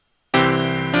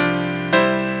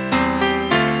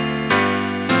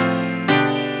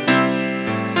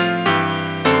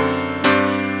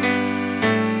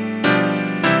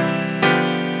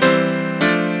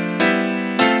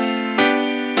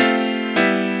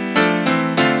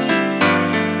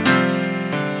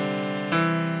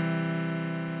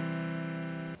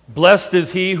Blessed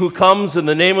is he who comes in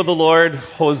the name of the Lord.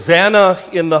 Hosanna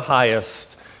in the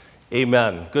highest.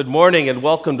 Amen. Good morning and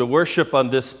welcome to worship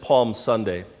on this Palm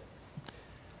Sunday.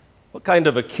 What kind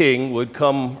of a king would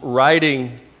come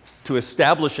riding to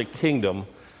establish a kingdom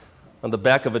on the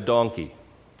back of a donkey?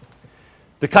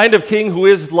 The kind of king who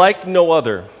is like no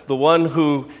other, the one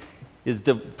who is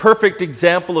the perfect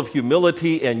example of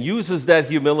humility and uses that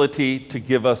humility to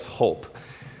give us hope.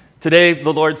 Today,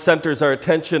 the Lord centers our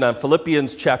attention on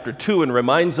Philippians chapter 2 and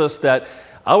reminds us that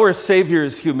our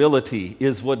Savior's humility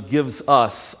is what gives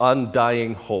us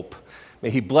undying hope.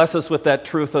 May He bless us with that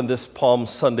truth on this Palm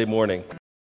Sunday morning.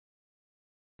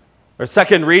 Our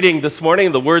second reading this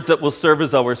morning, the words that will serve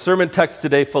as our sermon text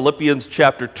today, Philippians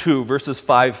chapter 2, verses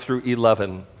 5 through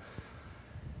 11.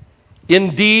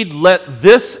 Indeed, let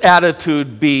this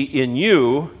attitude be in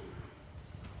you,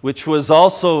 which was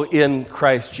also in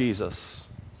Christ Jesus.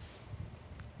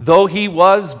 Though he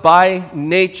was by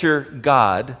nature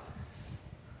God,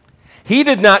 he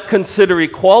did not consider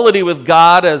equality with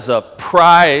God as a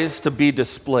prize to be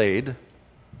displayed,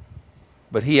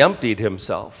 but he emptied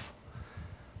himself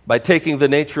by taking the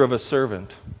nature of a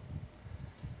servant.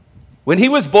 When he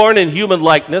was born in human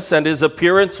likeness and his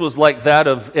appearance was like that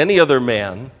of any other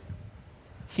man,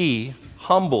 he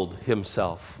humbled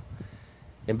himself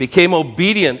and became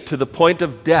obedient to the point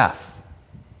of death,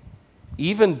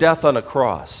 even death on a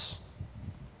cross.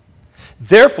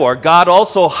 Therefore, God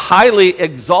also highly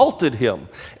exalted him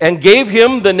and gave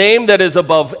him the name that is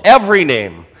above every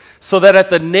name, so that at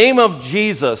the name of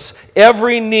Jesus,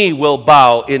 every knee will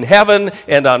bow in heaven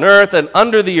and on earth and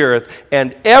under the earth,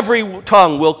 and every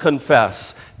tongue will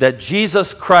confess that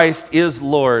Jesus Christ is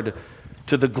Lord,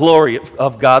 to the glory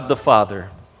of God the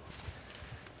Father.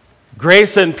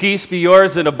 Grace and peace be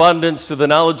yours in abundance through the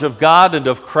knowledge of God and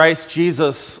of Christ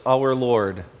Jesus our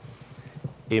Lord.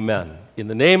 Amen. In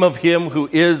the name of him who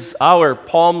is our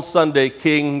Palm Sunday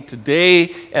King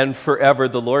today and forever,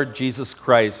 the Lord Jesus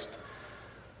Christ,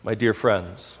 my dear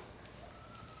friends.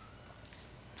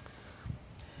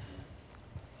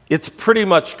 It's pretty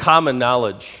much common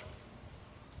knowledge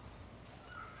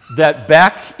that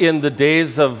back in the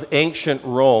days of ancient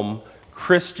Rome,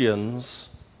 Christians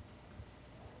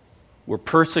were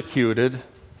persecuted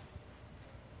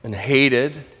and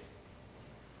hated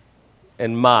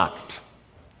and mocked.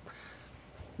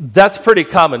 That's pretty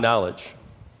common knowledge.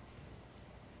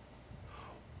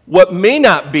 What may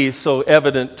not be so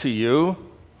evident to you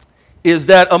is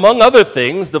that, among other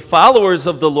things, the followers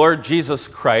of the Lord Jesus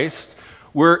Christ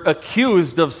were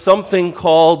accused of something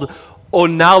called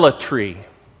onolatry.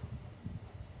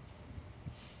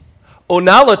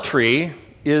 Onolatry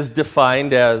is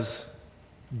defined as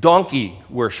donkey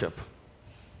worship.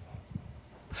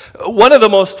 One of the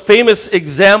most famous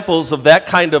examples of that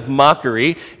kind of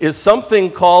mockery is something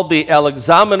called the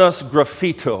Alexamenos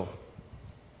Graffito.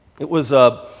 It was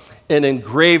an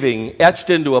engraving etched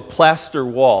into a plaster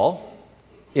wall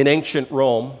in ancient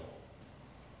Rome.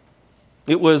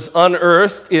 It was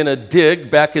unearthed in a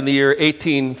dig back in the year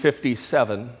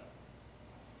 1857.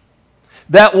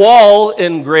 That wall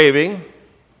engraving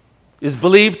is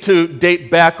believed to date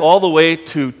back all the way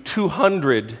to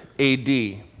 200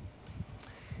 A.D.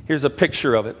 Here's a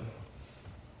picture of it.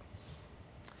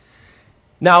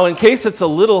 Now, in case it's a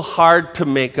little hard to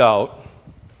make out,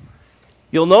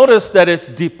 you'll notice that it's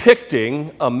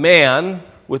depicting a man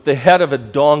with the head of a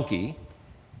donkey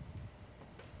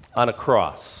on a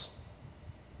cross.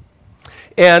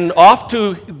 And off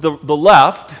to the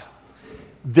left,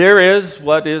 there is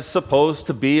what is supposed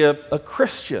to be a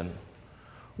Christian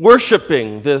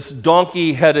worshiping this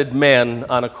donkey-headed man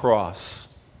on a cross.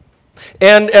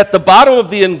 And at the bottom of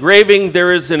the engraving,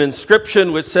 there is an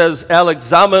inscription which says,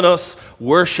 Alexamenos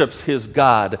worships his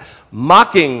God,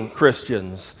 mocking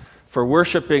Christians for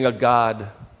worshiping a God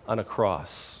on a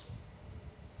cross.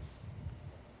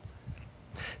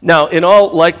 Now, in all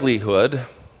likelihood,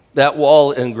 that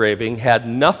wall engraving had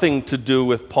nothing to do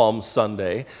with Palm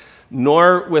Sunday,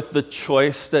 nor with the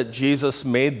choice that Jesus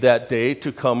made that day to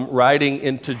come riding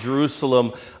into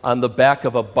Jerusalem on the back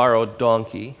of a borrowed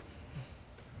donkey.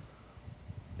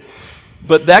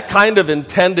 But that kind of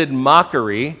intended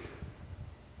mockery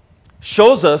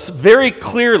shows us very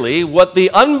clearly what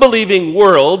the unbelieving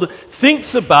world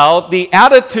thinks about the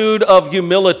attitude of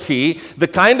humility, the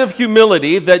kind of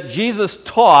humility that Jesus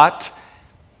taught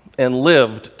and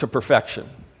lived to perfection.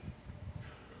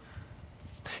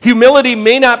 Humility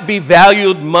may not be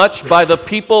valued much by the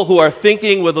people who are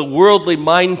thinking with a worldly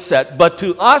mindset, but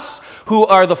to us who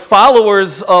are the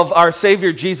followers of our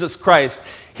Savior Jesus Christ,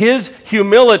 his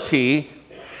humility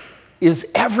is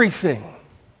everything.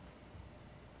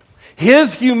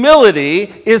 His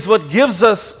humility is what gives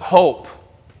us hope.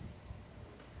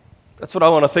 That's what I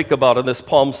want to think about on this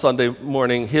Palm Sunday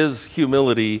morning. His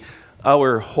humility,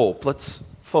 our hope. Let's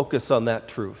focus on that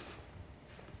truth.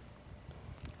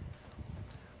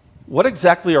 What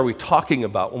exactly are we talking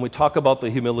about when we talk about the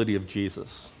humility of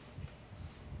Jesus?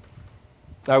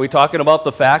 Are we talking about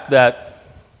the fact that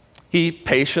he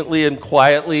patiently and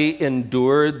quietly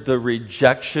endured the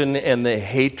rejection and the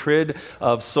hatred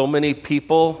of so many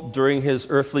people during his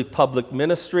earthly public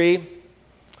ministry?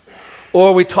 Or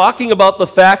are we talking about the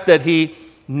fact that he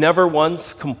never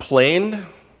once complained,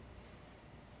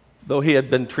 though he had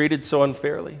been treated so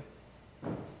unfairly?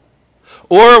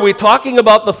 Or are we talking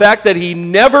about the fact that he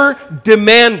never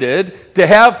demanded to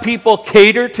have people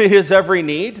cater to his every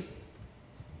need?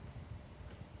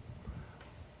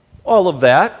 All of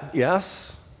that,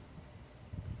 yes.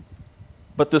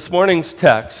 But this morning's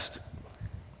text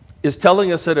is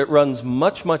telling us that it runs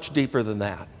much, much deeper than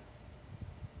that.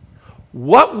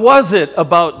 What was it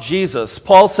about Jesus?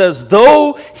 Paul says,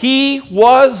 though he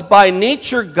was by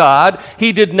nature God,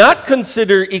 he did not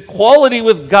consider equality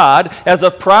with God as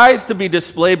a prize to be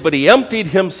displayed, but he emptied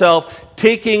himself,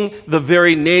 taking the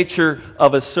very nature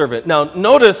of a servant. Now,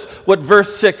 notice what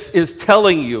verse 6 is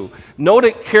telling you. Note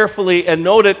it carefully and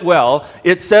note it well.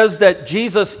 It says that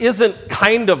Jesus isn't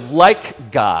kind of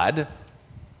like God.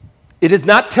 It is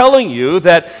not telling you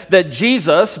that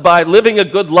Jesus, by living a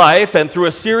good life and through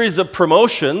a series of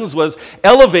promotions, was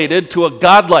elevated to a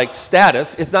godlike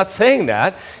status. It's not saying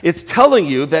that. It's telling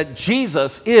you that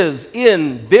Jesus is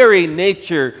in very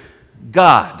nature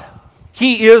God.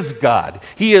 He is God.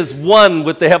 He is one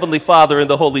with the Heavenly Father and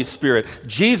the Holy Spirit.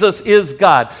 Jesus is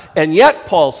God. And yet,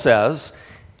 Paul says,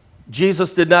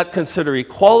 Jesus did not consider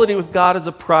equality with God as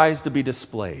a prize to be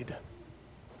displayed.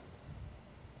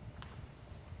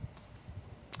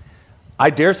 I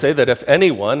dare say that if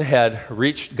anyone had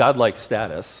reached godlike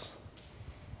status,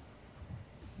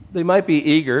 they might be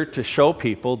eager to show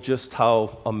people just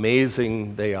how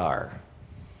amazing they are.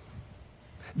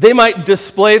 They might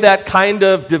display that kind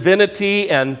of divinity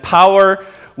and power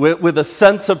with a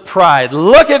sense of pride.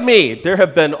 Look at me! There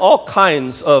have been all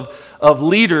kinds of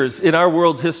leaders in our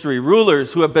world's history,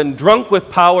 rulers who have been drunk with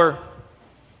power,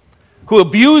 who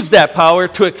abuse that power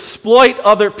to exploit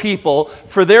other people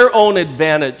for their own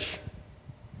advantage,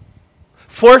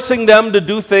 forcing them to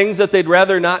do things that they'd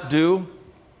rather not do,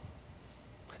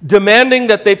 demanding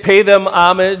that they pay them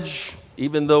homage,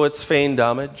 even though it's feigned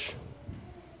homage,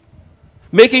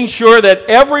 making sure that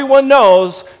everyone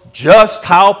knows just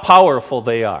how powerful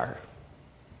they are.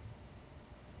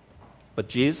 But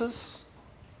Jesus,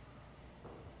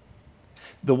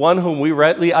 the one whom we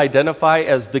rightly identify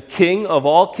as the King of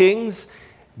all kings,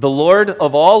 the Lord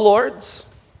of all lords,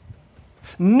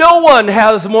 no one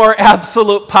has more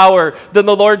absolute power than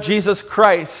the Lord Jesus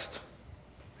Christ.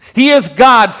 He is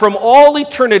God from all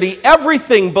eternity.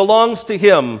 Everything belongs to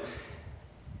him.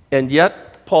 And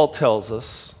yet, Paul tells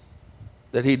us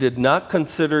that he did not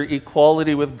consider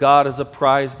equality with God as a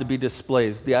prize to be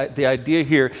displayed. The idea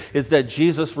here is that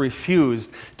Jesus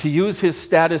refused to use his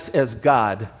status as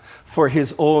God for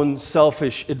his own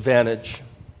selfish advantage.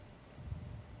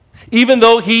 Even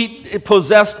though he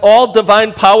possessed all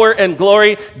divine power and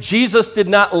glory, Jesus did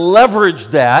not leverage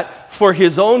that for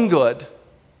his own good.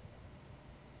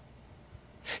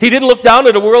 He didn't look down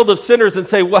at a world of sinners and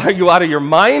say, well, are you out of your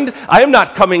mind? I am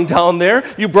not coming down there.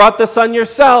 You brought this on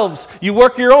yourselves. You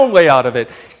work your own way out of it.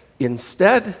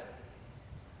 Instead,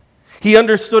 he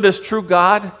understood as true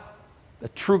God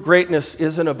that true greatness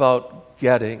isn't about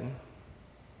getting.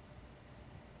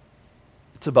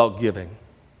 It's about giving.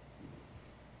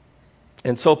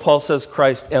 And so Paul says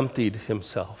Christ emptied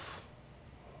himself.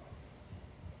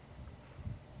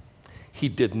 He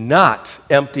did not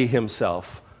empty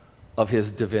himself of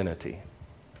his divinity.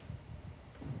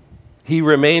 He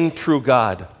remained true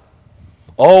God.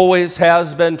 Always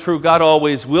has been true God,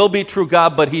 always will be true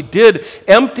God, but he did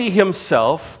empty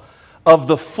himself of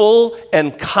the full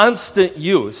and constant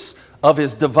use of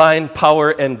his divine power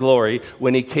and glory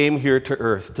when he came here to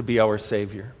earth to be our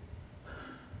Savior.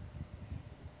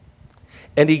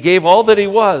 And he gave all that he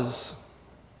was.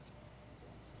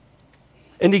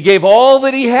 And he gave all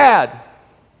that he had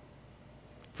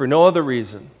for no other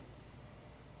reason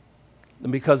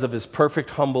than because of his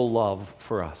perfect, humble love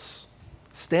for us.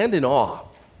 Stand in awe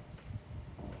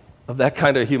of that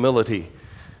kind of humility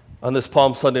on this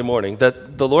Palm Sunday morning,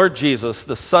 that the Lord Jesus,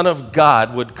 the Son of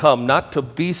God, would come not to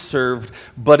be served,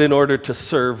 but in order to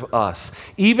serve us.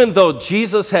 Even though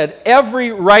Jesus had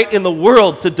every right in the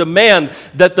world to demand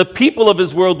that the people of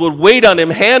his world would wait on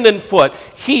him hand and foot,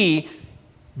 he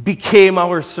became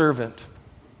our servant.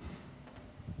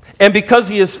 And because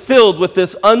he is filled with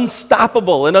this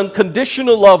unstoppable and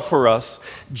unconditional love for us,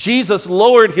 Jesus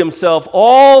lowered himself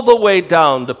all the way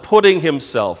down to putting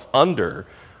himself under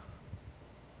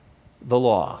the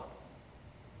law.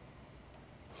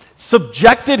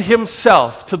 Subjected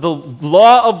himself to the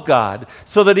law of God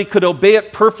so that he could obey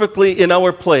it perfectly in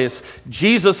our place.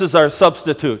 Jesus is our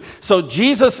substitute. So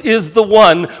Jesus is the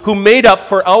one who made up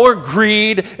for our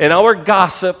greed and our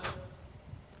gossip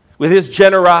with his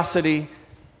generosity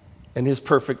and his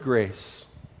perfect grace.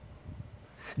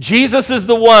 Jesus is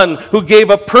the one who gave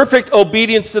a perfect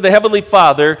obedience to the Heavenly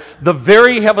Father, the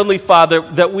very Heavenly Father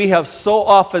that we have so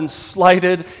often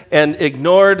slighted and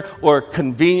ignored or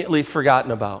conveniently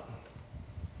forgotten about.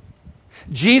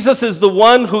 Jesus is the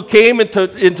one who came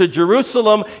into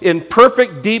Jerusalem in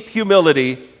perfect, deep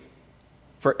humility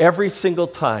for every single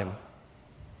time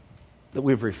that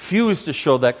we've refused to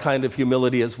show that kind of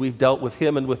humility as we've dealt with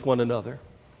him and with one another,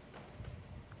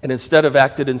 and instead have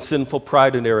acted in sinful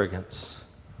pride and arrogance.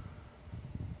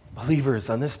 Believers,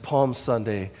 on this Palm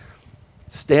Sunday,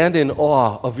 stand in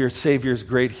awe of your Savior's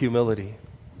great humility.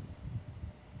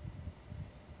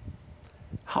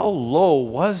 How low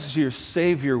was your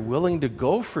Savior willing to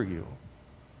go for you?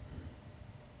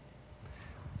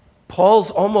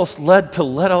 Paul's almost led to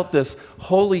let out this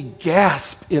holy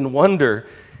gasp in wonder.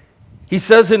 He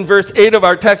says in verse 8 of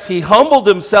our text, he humbled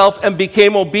himself and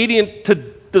became obedient to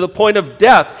the point of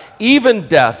death, even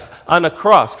death on a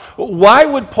cross. Why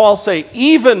would Paul say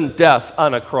even death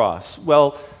on a cross?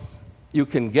 Well, you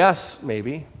can guess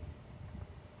maybe.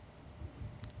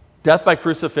 Death by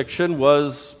crucifixion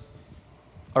was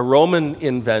a Roman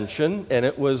invention, and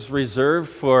it was reserved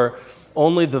for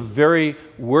only the very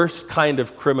worst kind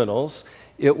of criminals.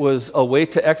 It was a way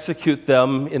to execute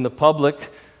them in the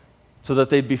public so that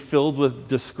they'd be filled with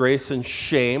disgrace and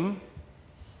shame.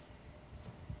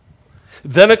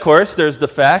 Then, of course, there's the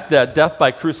fact that death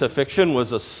by crucifixion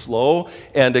was a slow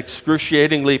and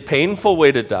excruciatingly painful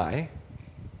way to die.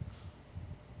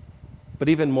 But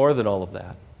even more than all of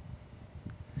that,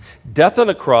 death on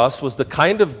a cross was the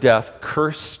kind of death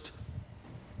cursed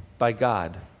by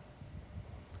God.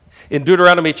 In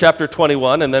Deuteronomy chapter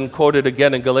 21, and then quoted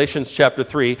again in Galatians chapter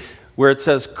 3, where it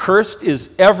says, "Cursed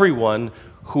is everyone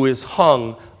who is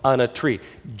hung on a tree."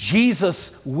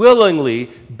 Jesus willingly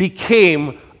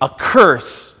became a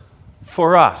curse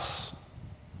for us,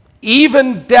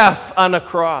 even death on a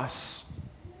cross.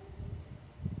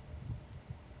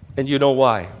 And you know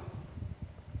why?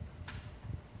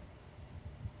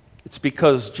 It's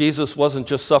because Jesus wasn't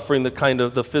just suffering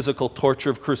the physical torture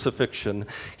of crucifixion.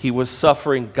 He was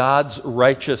suffering God's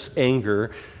righteous anger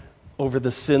over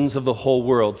the sins of the whole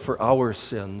world for our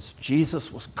sins.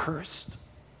 Jesus was cursed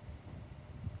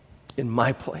in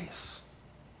my place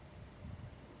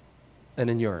and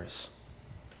in yours.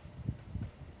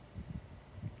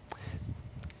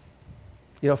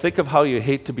 You know, think of how you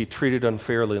hate to be treated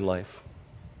unfairly in life.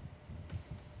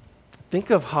 Think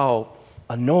of how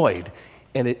annoyed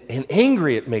and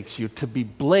angry it makes you to be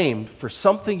blamed for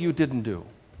something you didn't do.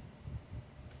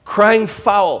 Crying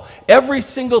foul every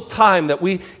single time that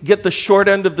we get the short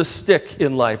end of the stick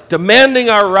in life, demanding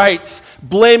our rights,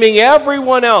 blaming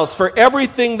everyone else for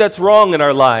everything that's wrong in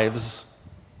our lives.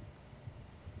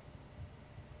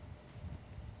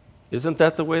 Isn't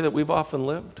that the way that we've often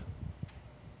lived?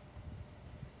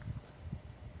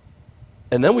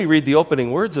 And then we read the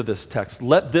opening words of this text.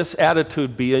 Let this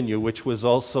attitude be in you, which was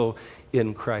also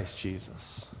in Christ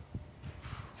Jesus.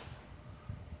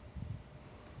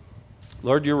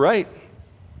 Lord, you're right.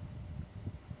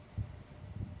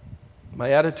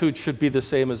 My attitude should be the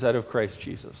same as that of Christ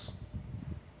Jesus.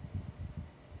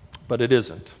 But it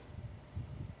isn't.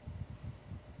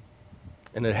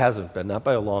 And it hasn't been, not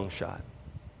by a long shot.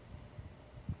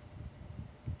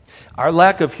 Our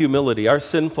lack of humility, our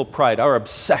sinful pride, our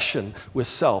obsession with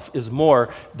self is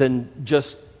more than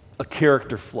just a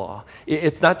character flaw.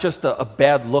 It's not just a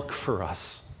bad look for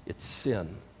us. It's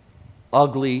sin.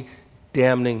 Ugly,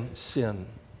 damning sin.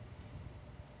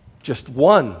 Just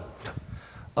one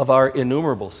of our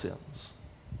innumerable sins.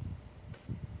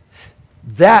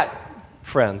 That,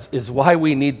 friends, is why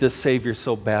we need this Savior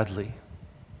so badly.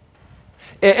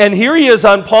 And here he is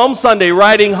on Palm Sunday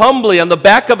riding humbly on the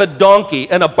back of a donkey,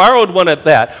 and a borrowed one at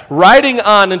that, riding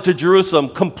on into Jerusalem,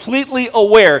 completely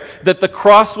aware that the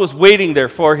cross was waiting there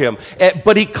for him.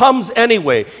 But he comes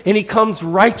anyway, and he comes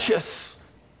righteous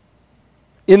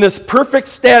in this perfect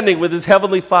standing with his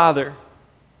heavenly Father.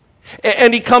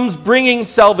 And he comes bringing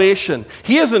salvation.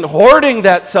 He isn't hoarding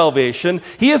that salvation.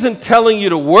 He isn't telling you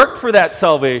to work for that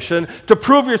salvation, to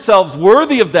prove yourselves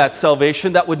worthy of that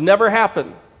salvation. That would never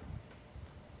happen.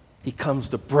 He comes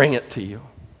to bring it to you,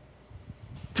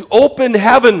 to open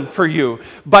heaven for you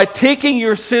by taking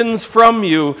your sins from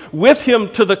you with him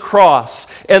to the cross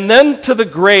and then to the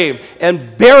grave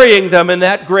and burying them in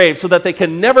that grave so that they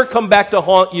can never come back to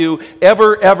haunt you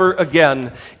ever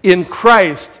again. In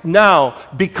Christ now,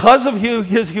 because of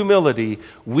his humility,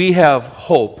 we have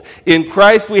hope. In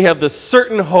Christ we have the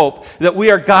certain hope that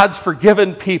we are God's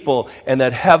forgiven people and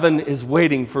that heaven is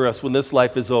waiting for us when this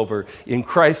life is over. In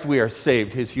Christ we are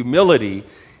saved. His humility,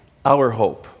 our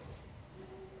hope.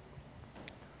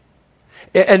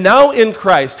 And now in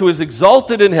Christ, who is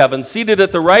exalted in heaven, seated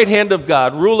at the right hand of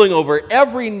God, ruling over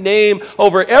every name,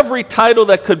 over every title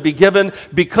that could be given,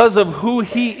 because of who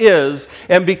he is,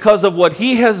 and because of what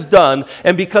he has done,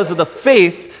 and because of the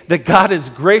faith that God has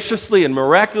graciously and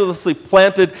miraculously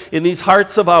planted in these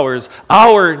hearts of ours,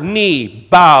 our knee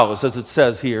bows, as it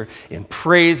says here, in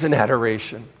praise and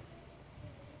adoration.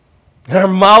 And our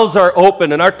mouths are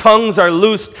open, and our tongues are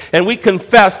loosed, and we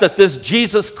confess that this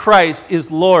Jesus Christ is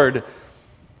Lord,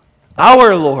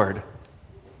 our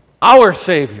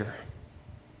Savior.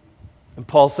 And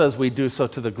Paul says we do so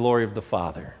to the glory of the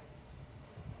Father.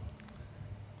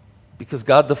 Because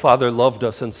God the Father loved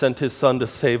us and sent his Son to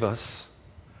save us.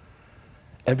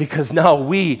 And because now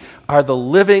we are the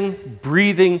living,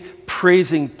 breathing,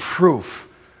 praising proof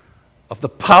of the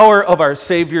power of our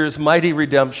Savior's mighty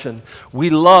redemption.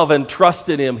 We love and trust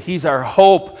in him. He's our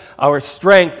hope, our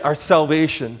strength, our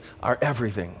salvation, our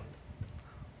everything.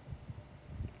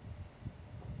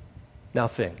 Now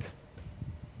think.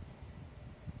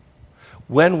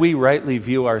 When we rightly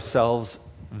view ourselves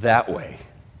that way,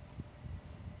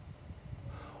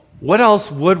 what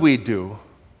else would we do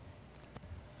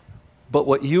but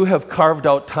what you have carved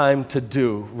out time to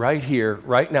do right here,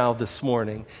 right now, this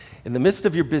morning, in the midst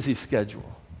of your busy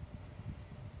schedule?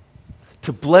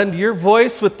 To blend your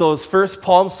voice with those first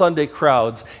Palm Sunday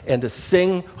crowds and to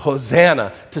sing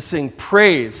Hosanna, to sing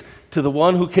praise to the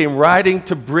one who came riding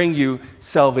to bring you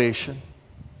salvation.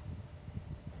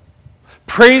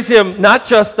 Praise him not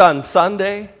just on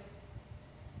Sunday.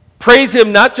 Praise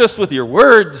him not just with your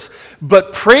words,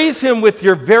 but praise him with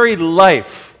your very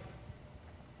life.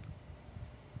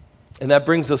 And that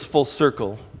brings us full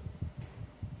circle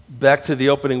back to the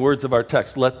opening words of our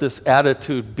text. Let this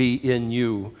attitude be in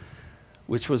you,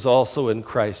 which was also in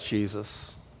Christ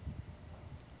Jesus.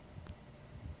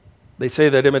 They say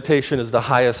that imitation is the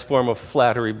highest form of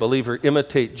flattery. Believer,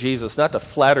 imitate Jesus, not to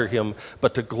flatter him,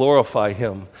 but to glorify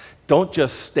him. Don't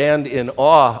just stand in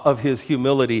awe of his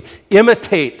humility.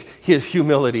 Imitate his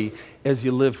humility as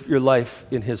you live your life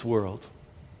in his world.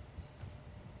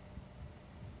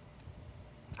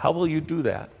 How will you do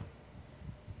that?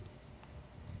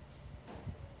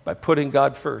 By putting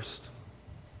God first.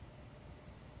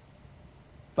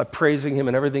 By praising him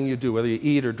in everything you do, whether you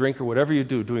eat or drink or whatever you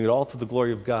do, doing it all to the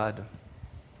glory of God.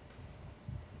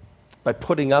 By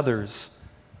putting others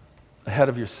ahead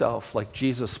of yourself, like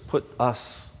Jesus put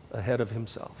us ahead of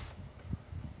himself.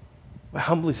 By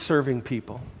humbly serving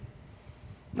people.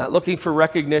 Not looking for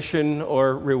recognition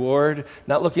or reward,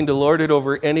 not looking to lord it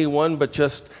over anyone, but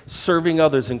just serving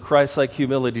others in Christ-like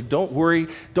humility. Don't worry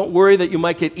that you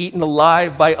might get eaten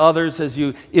alive by others as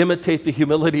you imitate the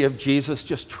humility of Jesus.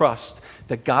 Just trust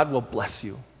that God will bless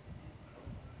you.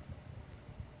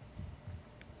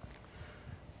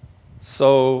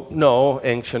 So, no,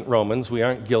 ancient Romans, we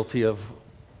aren't guilty of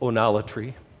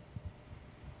onolatry.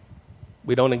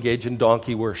 We don't engage in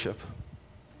donkey worship.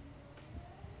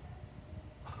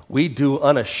 We do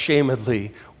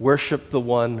unashamedly worship the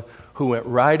one who went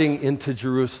riding into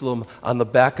Jerusalem on the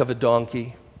back of a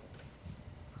donkey.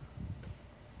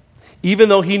 Even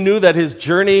though he knew that his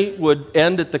journey would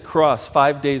end at the cross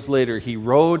 5 days later, he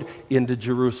rode into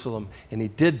Jerusalem, and he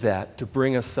did that to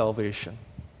bring us salvation.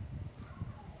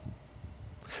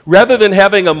 Rather than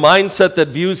having a mindset that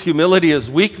views humility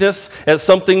as weakness, as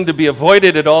something to be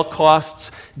avoided at all costs,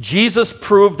 Jesus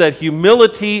proved that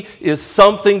humility is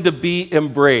something to be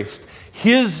embraced.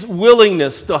 His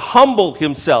willingness to humble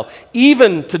himself,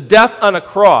 even to death on a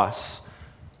cross,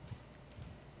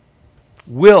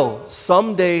 will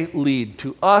someday lead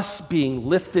to us being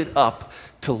lifted up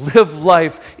to live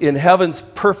life in heaven's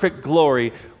perfect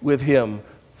glory with him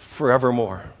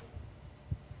forevermore.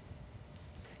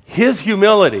 His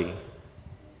humility,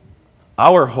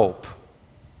 our hope.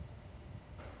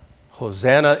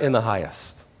 Hosanna in the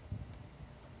highest.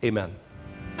 Amen.